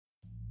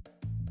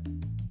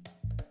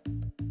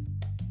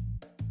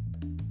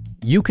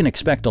You can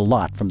expect a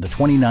lot from the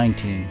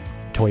 2019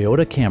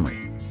 Toyota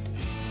Camry.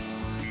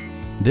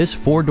 This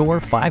four-door,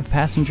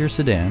 five-passenger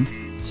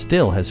sedan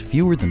still has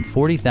fewer than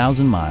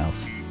 40,000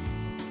 miles.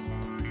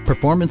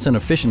 Performance and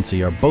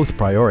efficiency are both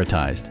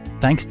prioritized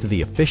thanks to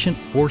the efficient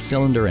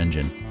four-cylinder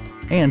engine.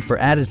 And for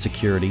added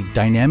security,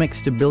 dynamic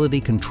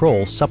stability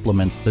control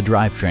supplements the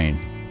drivetrain.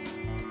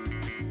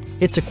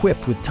 It's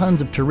equipped with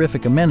tons of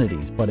terrific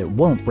amenities, but it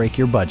won't break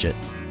your budget,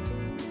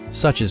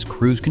 such as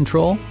cruise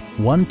control,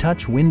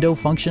 one-touch window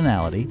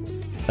functionality,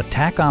 a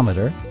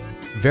tachometer,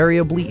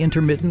 variably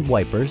intermittent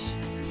wipers,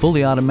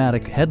 fully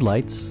automatic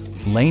headlights,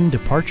 lane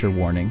departure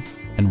warning,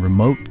 and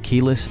remote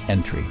keyless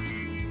entry.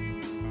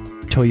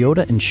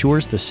 Toyota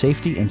ensures the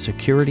safety and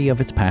security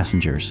of its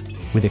passengers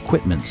with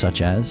equipment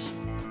such as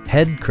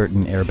head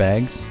curtain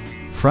airbags,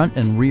 front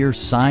and rear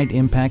side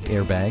impact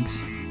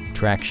airbags,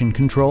 traction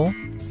control,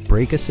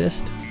 brake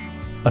assist,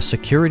 a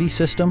security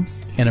system,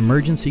 an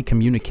emergency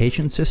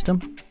communication system,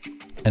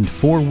 and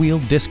four-wheel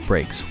disc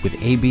brakes with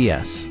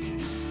ABS.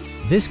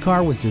 This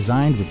car was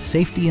designed with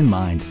safety in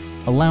mind,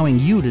 allowing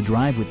you to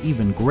drive with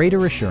even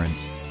greater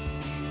assurance.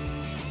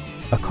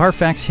 A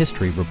Carfax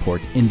history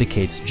report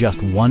indicates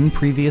just one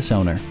previous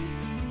owner.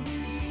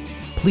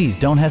 Please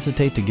don't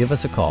hesitate to give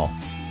us a call.